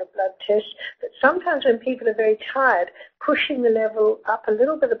they have a blood test, but sometimes when people are very tired, pushing the level up a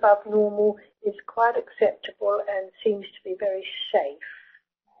little bit above normal is quite acceptable and seems to be very safe.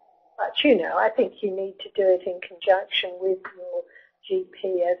 But, I think you need to do it in conjunction with your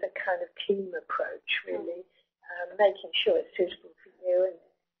GP as a kind of team approach, really, making sure it's suitable for you and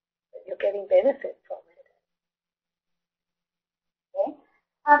that you're getting benefit from it.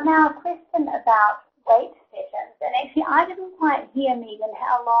 Okay. Now, a question about weight sessions. And actually, I didn't quite hear, Megan,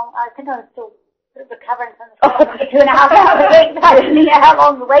 how long. I think I was still sort of recovering from the shock for 2.5 hours a week. I didn't hear how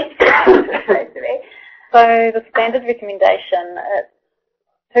long the weight session was supposed to be. So the standard recommendation is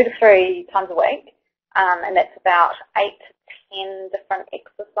 2 to 3 times a week, and that's about 8 to 10 different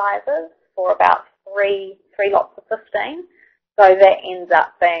exercises for about three lots of 15. So that ends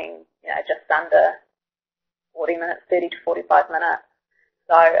up being, just under 40 minutes, 30 to 45 minutes.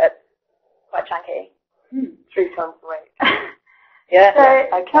 So it's quite chunky. 3 times a week. Yeah.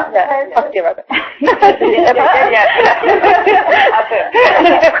 So, Plus the aerobic.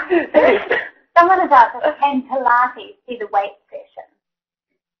 Someone has asked us, can Pilates be the weight session?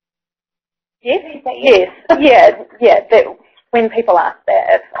 Yes. That, when people ask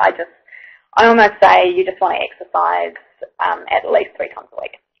that, I almost say you just want to exercise at least 3 times a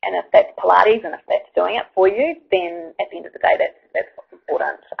week. And if that's Pilates and if that's doing it for you, then at the end of the day, that's what's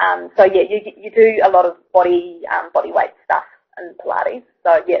important. So yeah, you do a lot of body weight stuff in Pilates.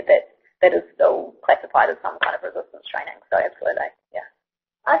 So yeah, that is still classified as some kind of resistance training. So absolutely, yeah.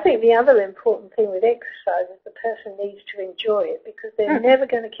 I think the other important thing with exercise is the person needs to enjoy it, because they're never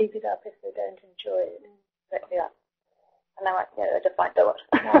going to keep it up if they don't enjoy it. Exactly. Yeah. And they just won't do it.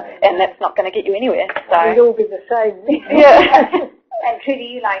 No. And that's not going to get you anywhere. So we'd all be the same. Yeah. And Trudi,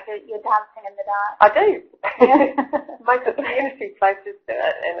 you like it, you're dancing in the dark. I do. Most of the community places do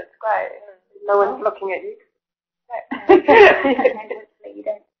it, and it's great. No one's looking at you. And hopefully you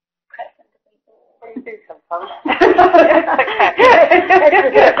don't crash into people. Well, you do sometimes.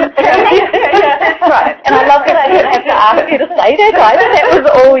 Right. And I love that I didn't have to ask you to say that either. That was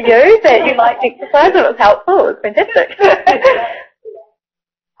all you, that you liked exercise. It was helpful. It was fantastic.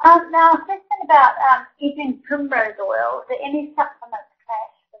 Now, a question about evening primrose oil. Are there any supplements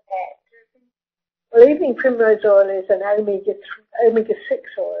clash with that? Well, evening primrose oil is an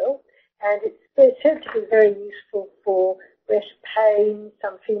omega-6 oil, and it's said to be very useful for breast pain,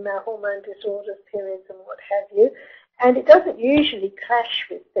 some female hormone disorders, periods, and what have you. And it doesn't usually clash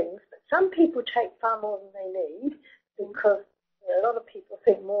with things, but some people take far more than they need, because a lot of people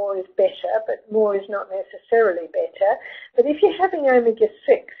think more is better, but more is not necessarily better. But if you're having omega-6,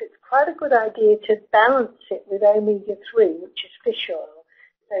 it's quite a good idea to balance it with omega-3, which is fish oil.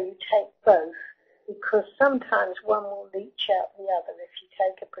 So you take both, because sometimes one will leach out the other if you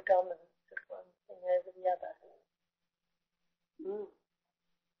take a predominance of one thing over the other.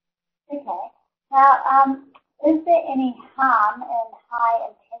 Okay. Now, is there any harm in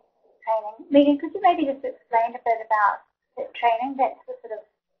high-intensity training? Megan, could you maybe just explain a bit about that training? That's the sort of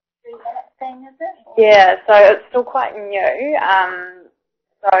 3-minute thing, is it? Yeah, so it's still quite new.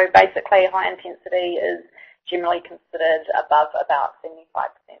 So basically high intensity is generally considered above about 75%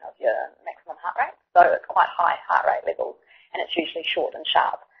 of your maximum heart rate. So it's quite high heart rate levels, and it's usually short and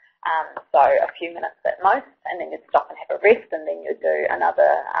sharp. So a few minutes at most, and then you'd stop and have a rest, and then you'd do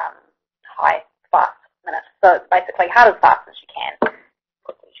another high, fast minute. So it's basically hard as fast as you can,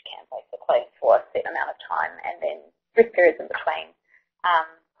 quickly as you can, basically, for a set amount of time, and then rest periods in between.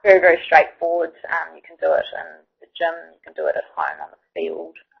 Very, very straightforward. You can do it in the gym, you can do it at home on the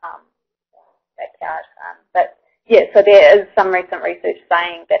field, backyard. But yeah, so there is some recent research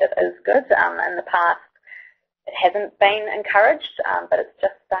saying that it is good. In the past, it hasn't been encouraged, but it's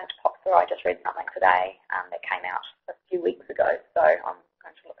just starting to pop through. I just read something today that came out a few weeks ago, so I'm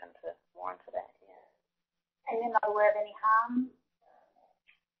going to look more into that. Yeah. And you're not aware of any harm?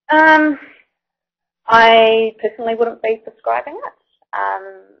 I personally wouldn't be prescribing it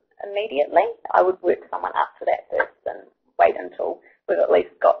immediately. I would work someone up to that first and wait until we've at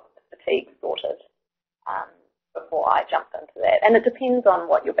least got fatigue sorted before I jump into that. And it depends on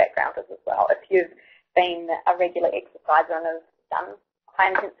what your background is as well. If you've been a regular exerciser and have done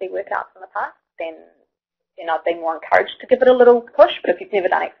high-intensity workouts in the past, then I'd be more encouraged to give it a little push. But if you've never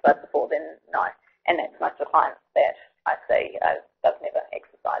done exercise before, then no. And that's most of the clients that I see does never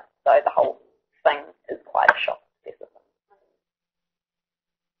exercise. So the whole thing is quite a shock to their system.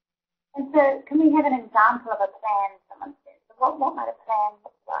 And so can we have an example of a plan someone says? So what might a plan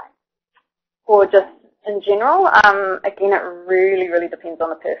look like? Or just in general, again, it really, really depends on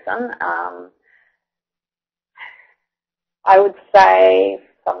the person. I would say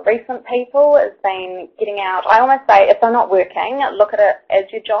some recent people has been getting out. I almost say if they're not working, look at it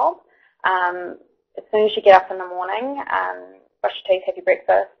as your job. As soon as you get up in the morning, brush your teeth, have your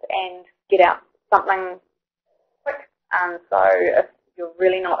breakfast, and get out something quick. So if you're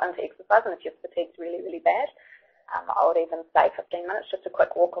really not into exercise and if your fatigue's really, really bad, I would even say 15 minutes, just a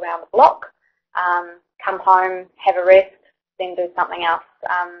quick walk around the block. Come home, have a rest, then do something else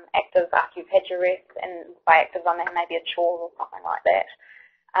active after you've had your rest. And by active, I mean maybe a chore or something like that.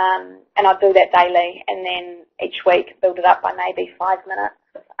 And I'd do that daily, and then each week build it up by maybe 5 minutes.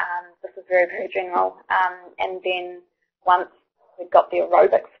 This is very, very general. And then once we've got the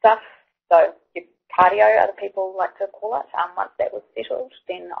aerobic stuff, so your cardio, other people like to call it, once that was settled,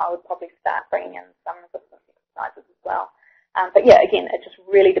 then I would probably start bringing in some resistance exercises as well. But yeah, again, it just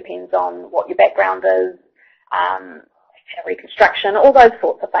really depends on what your background is, reconstruction, all those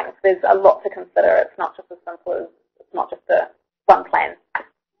sorts of things. There's a lot to consider. It's not just as simple as, it's not just a one plan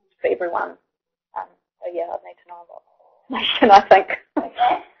for everyone. So yeah, I'd need to know a lot of information, I think.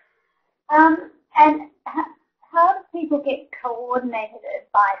 Okay. And how do people get coordinated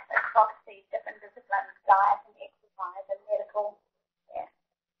advice across these different disciplines, diet and exercise and medical? Yeah.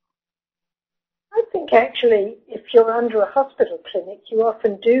 I think actually if you're under a hospital clinic, you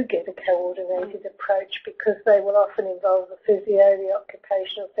often do get a coordinated approach because they will often involve the physio, the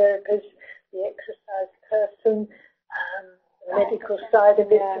occupational therapist, the exercise person, the medical side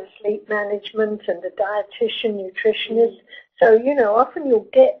of it, the sleep management and the dietitian, nutritionist. So, you know, often you'll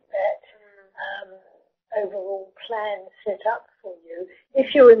get that overall plan set up for you.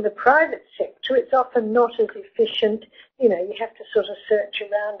 If you're in the private sector, it's often not as efficient. You know, you have to sort of search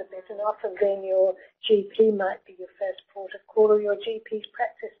around a bit, and often then your GP might be your first port of call or your GP's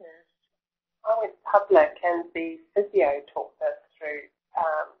practice nurse. I went public and the physio talked us through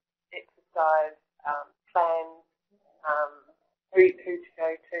exercise plans, who to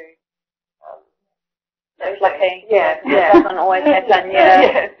go to. That's lucky. Yeah. It doesn't always happen,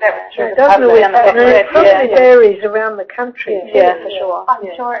 Yeah, that was true. It doesn't always happen. It probably varies around the country. Yeah, for sure. I'm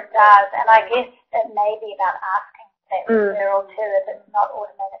sure it does, and I guess it may be about asking that referral too, if it's not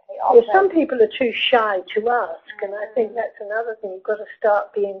automatically offered. Yeah, some people are too shy to ask, and I think that's another thing. You've got to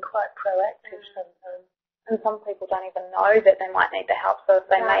start being quite proactive sometimes. And some people don't even know that they might need the help, so if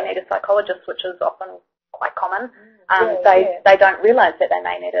they may need a psychologist, which is often quite common, they don't realise that they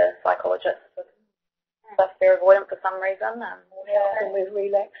may need a psychologist. So if they're avoidant for some reason. And with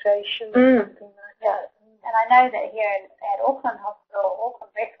relaxation or something like that. And I know that here at Auckland Hospital,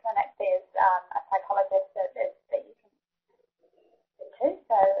 Auckland Breast Clinic, there's a psychologist that you can get to.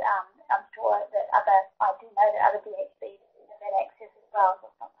 So I'm sure that I do know that other DHBs have that access as well, so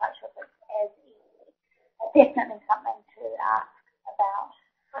I'm not quite sure if it's as easy. But definitely something to ask about.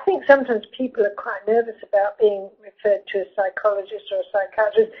 I think sometimes people are quite nervous about being referred to a psychologist or a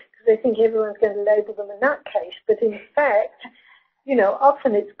psychiatrist because they think everyone's going to label them a nutcase. But in fact, you know,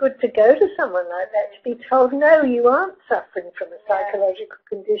 often it's good to go to someone like that to be told, no, you aren't suffering from a psychological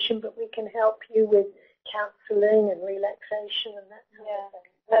condition, but we can help you with counselling and relaxation and that sort of thing.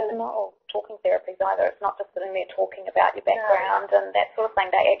 That's not all talking therapies either. It's not just sitting there talking about your background and that sort of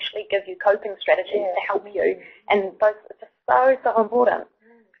thing. They actually give you coping strategies to help you, and those are just so important.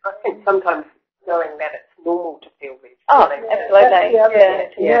 I think sometimes knowing that it's normal to feel these Absolutely. feelings. That's the other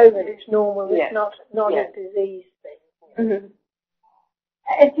thing, to know that it's normal, it's not a disease thing. Mm-hmm.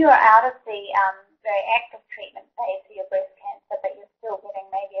 If you're out of the very active treatment phase for your breast cancer, but you're still getting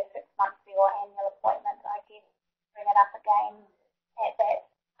maybe a 6-monthly or annual appointment, I guess bring it up again at that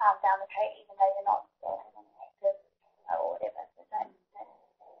down the track, even though you're not still having active or whatever. So don't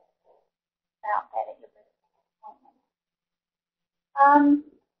about that at your breast appointment.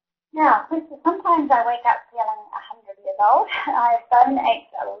 Now, sometimes I wake up feeling 100 years old. I have bone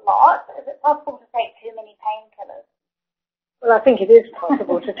aches a lot. Is it possible to take too many painkillers? Well, I think it is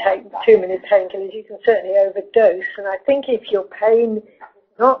possible to take too many painkillers. You can certainly overdose. And I think if your pain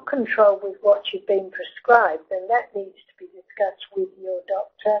is not controlled with what you've been prescribed, then that needs to be discussed with your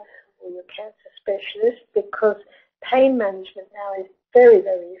doctor or your cancer specialist, because pain management now is very,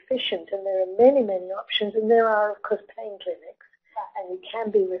 very efficient. And there are many, many options. And there are, of course, pain clinics. And you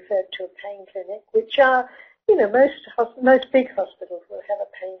can be referred to a pain clinic, which are, you know, most big hospitals will have a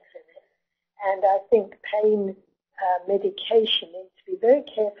pain clinic. And I think pain medication needs to be very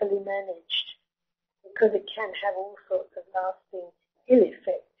carefully managed because it can have all sorts of lasting ill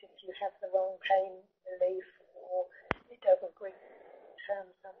effects if you have the wrong pain relief or it doesn't agree with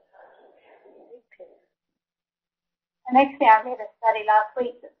terms sometimes. And actually, I read a study last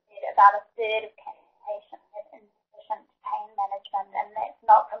week that said about a third of cancer patients have insufficient pain management, and that's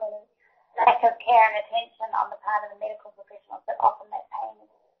not from any lack of care and attention on the part of the medical professionals, but often that pain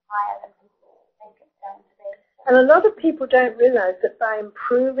is higher than people think it's going to be. And a lot of people don't realise that by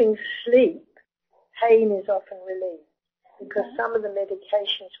improving sleep, pain is often relieved, because some of the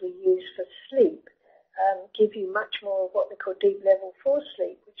medications we use for sleep give you much more of what we call deep level 4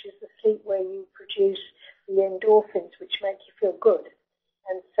 sleep, which is the sleep where you produce the endorphins which make you feel good.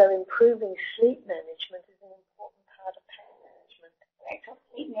 And so improving sleep management is an important part of pain management. Actual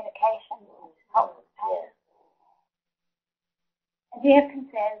sleep medication helps with pain. And do you have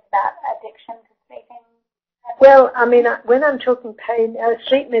concerns concerns about addiction to sleeping? Well, I mean, when I'm talking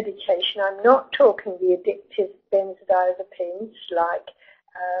sleep medication, I'm not talking the addictive benzodiazepines like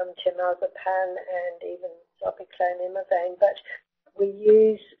temazepam and even zopiclone, but we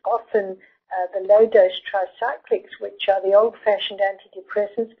use often the low-dose tricyclics, which are the old-fashioned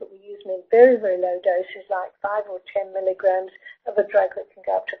antidepressants, but we use them in very, very low doses, like 5 or 10 milligrams of a drug that can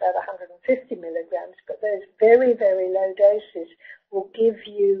go up to about 150 milligrams. But those very, very low doses will give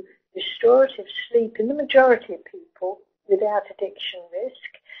you restorative sleep in the majority of people without addiction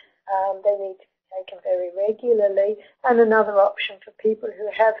risk. They need to be taken very regularly. And another option for people who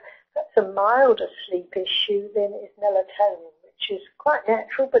have a milder sleep issue then is melatonin, which is quite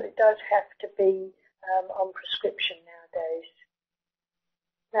natural, but it does have to be on prescription nowadays.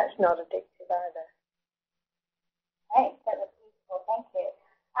 That's not addictive either. Great, that was useful, thank you.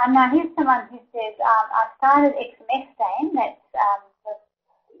 Now here's someone who says, I started exemestane, that's, for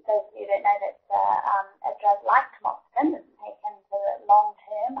those of you who don't know, that's a drug like tamoxifen that's taken for the long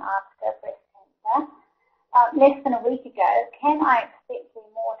term after breast cancer. Less than a week ago, can I expect to be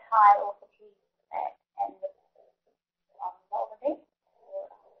more tired or fatigued from that? And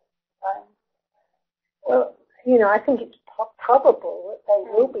well, you know, I think it's probable that they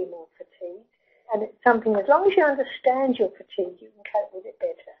will be more fatigued, and it's something, as long as you understand your fatigue, you can cope with it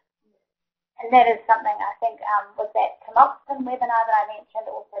better. And that is something I think with that tamoxifen webinar that I mentioned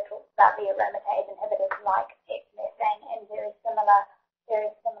also talks about the aromatase inhibitors like exemestane and very similar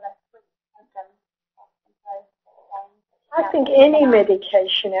sleep symptoms. I think any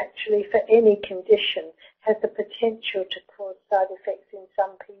medication actually for any condition has the potential to cause side effects in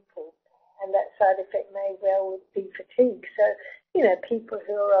some people, and that side effect may well be fatigue. So, you know, people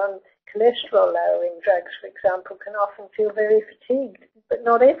who are on cholesterol-lowering drugs, for example, can often feel very fatigued, but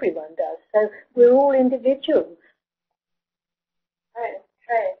not everyone does. So we're all individuals. True,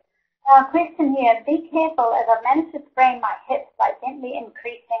 true. Question here, be careful as I've managed to sprain my hips by gently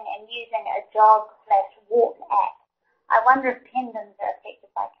increasing and using a jog/walk app. I wonder if tendons are affected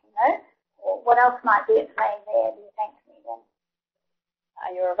by chemo, or what else might be at play there, do you think, Megan?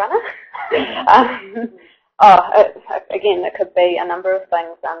 Are you a runner? Again, it could be a number of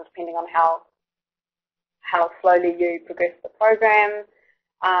things, depending on how slowly you progress the program,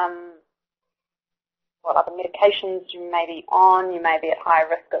 what other medications you may be on. You may be at high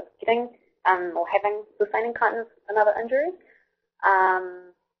risk of getting or having sustaining kind of another injury. I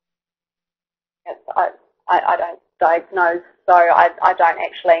don't diagnose, so I don't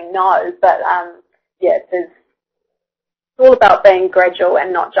actually know, but it's all about being gradual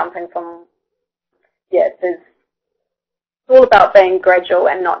and not jumping from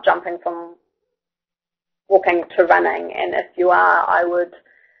walking to running. And if you are, I would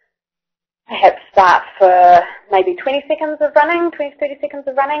perhaps start for maybe 20 to 30 seconds of running,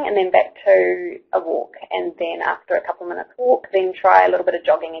 and then back to a walk, and then after a couple of minutes walk, then try a little bit of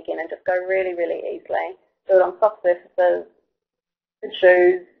jogging again and just go really, really easily. Do it on soft surfaces, good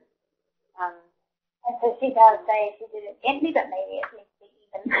shoes. And so she does say she did it gently, but maybe at least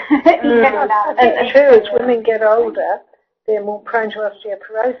even. And true, as women get older, they're more prone to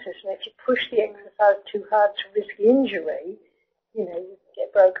osteoporosis, and if you push the exercise too hard to risk injury, you know, you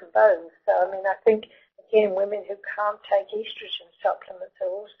get broken bones. So, I mean, I think, again, women who can't take estrogen supplements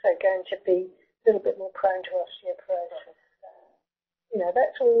are also going to be a little bit more prone to osteoporosis. You know,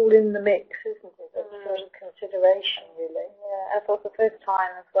 that's all in the mix, isn't it? That's sort of consideration, really. Yeah, it's also the first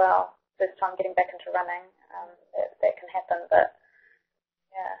time as well. First time getting back into running, that can happen, but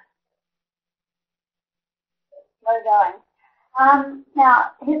yeah. Slow going.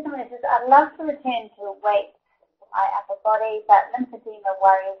 Now, here's someone who says, I'd love to return to weight for my upper body, but lymphedema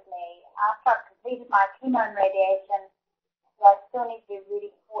worries me. After I've completed my chemo and radiation, do I still need to be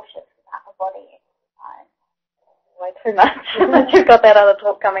really cautious with upper body exercise? Way too much. You've got that other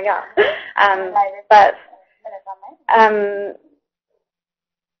talk coming up.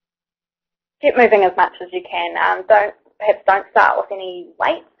 Keep moving as much as you can. Don't start with any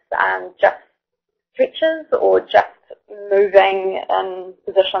weights. Just stretches or just moving in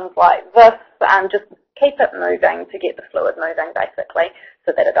positions like this. Just keep it moving to get the fluid moving, basically,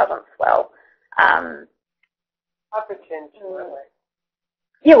 so that it doesn't swell. Hypertension.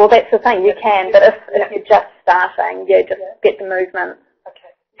 Yeah, well, that's the thing. You can, but if you're just starting, just get the movement. Okay.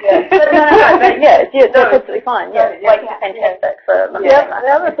 Yeah. That's absolutely fine. Yeah, weight is fantastic for lymphedema.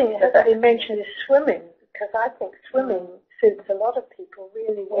 The other thing that hasn't been mentioned is swimming, because I think swimming suits a lot of people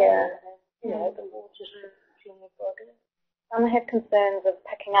really well. Yeah. You know, the water's in your body. Some have concerns of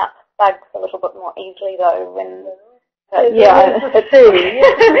picking up bugs a little bit more easily, though, when... Oh, yeah, there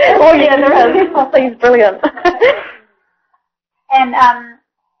is. Coffee's brilliant. And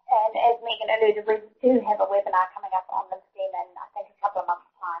And as Megan alluded, we do have a webinar coming up on lymphedema in, I think, a couple of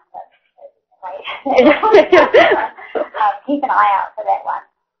months' time, but wait. Keep an eye out for that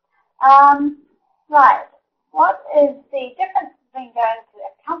one. Right. What is the difference between going to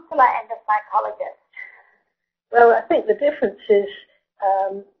a counsellor and a psychologist? Well, I think the difference is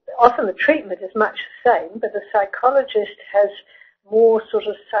often the treatment is much the same, but the psychologist has more sort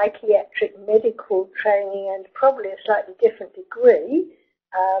of psychiatric medical training and probably a slightly different degree,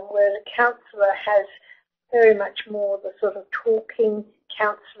 whereas a counsellor has very much more the sort of talking,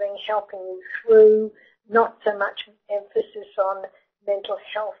 counselling, helping you through, not so much emphasis on mental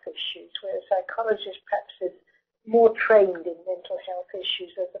health issues, whereas a psychologist perhaps is more trained in mental health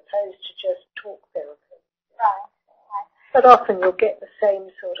issues as opposed to just talk therapy. Right. But often you'll get the same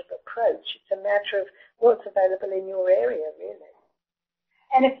sort of approach. It's a matter of what's available in your area, really.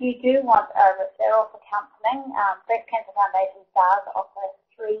 And if you do want a referral for counselling, Breast Cancer Foundation does offer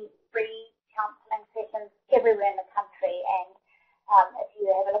 3 free counselling sessions everywhere in the country. And if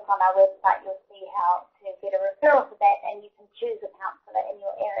you have a look on our website, you'll see how to get a referral for that, and you can choose a counsellor in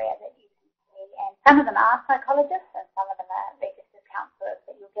your area that you can see. And some of them are psychologists, and some of them are registered counsellors,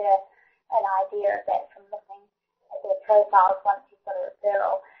 but you'll get an idea of that from looking at their profiles once you've got a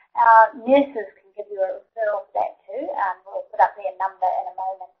referral. Nurses can give you a referral for that too. We'll put up their number in a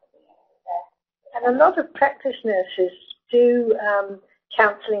moment at the end of the. And a lot of practice nurses do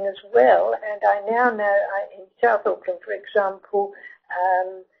counselling as well, and I now know in South Auckland, for example,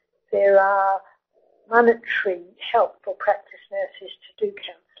 there are monetary help for practice nurses to do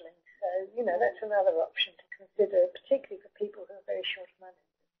counselling. So, you know, that's another option to consider, particularly for people who are very short of money.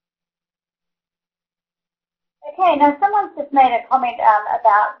 Okay, now someone's just made a comment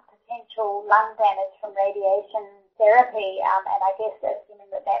about potential lung damage from radiation therapy, and I guess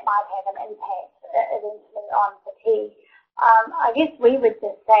assuming that that might have an impact eventually on fatigue. I guess we would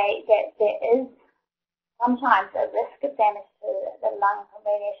just say that there is sometimes a risk of damage to the lung from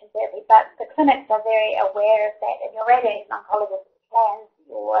radiation therapy, but the clinics are very aware of that, and your radiation oncologist plans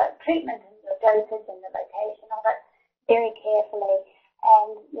your treatment and your dosage and the location of it very carefully.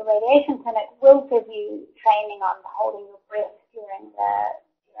 And your radiation clinic will give you training on holding your breath during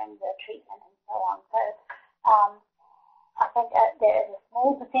the treatment and so on. So I think there is a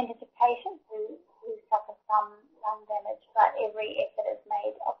small percentage of patients who suffer some lung damage, but every effort is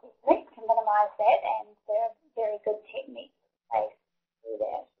made, obviously, to minimise that, and there are very good techniques in place to do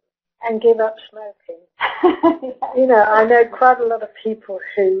that. And give up smoking. You know, I know quite a lot of people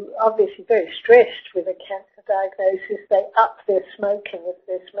who obviously very stressed with a cancer diagnosis. They up their smoking if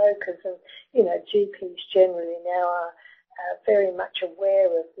they're smokers, and you know, GPs generally now are very much aware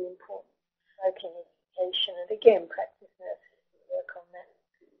of the importance of smoking education. And again, practice nurses work on that.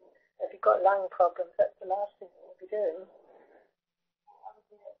 If you've got lung problems, that's the last thing you'll be doing.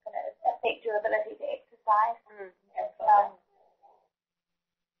 Obviously, it's going to affect your ability to exercise.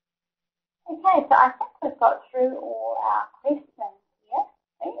 Okay, so I think we've got through all our questions here,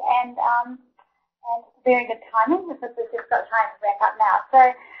 and it's very good timing because we've just got time to wrap up now. So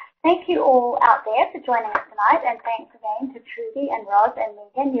thank you all out there for joining us tonight, and thanks again to Trudi and Ros and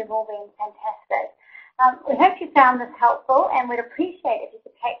Megan. You've all been fantastic. We hope you found this helpful, and we'd appreciate if you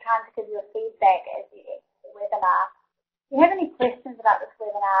could take time to give your feedback as you exit the webinar. If you have any questions about this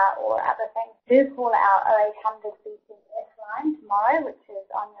webinar or other things, do call our 0800 BCFNZ line tomorrow, which is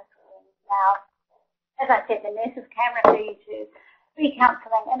on your screen now. As I said, the nurses can refer you to free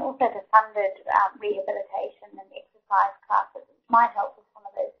counselling and also to funded rehabilitation and exercise classes, which might help with some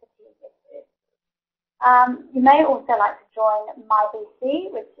of those fatigue issues. You may also like to join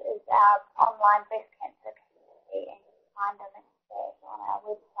MyBC, which is our online breast cancer community, and you can find a link there on our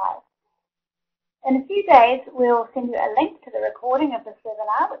website. In a few days, we'll send you a link to the recording of this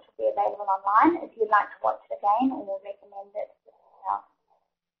webinar, which will be available online if you'd like to watch it again or recommend it to someone else.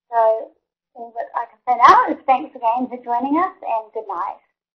 So all that I can say now is thanks again for joining us, and good night.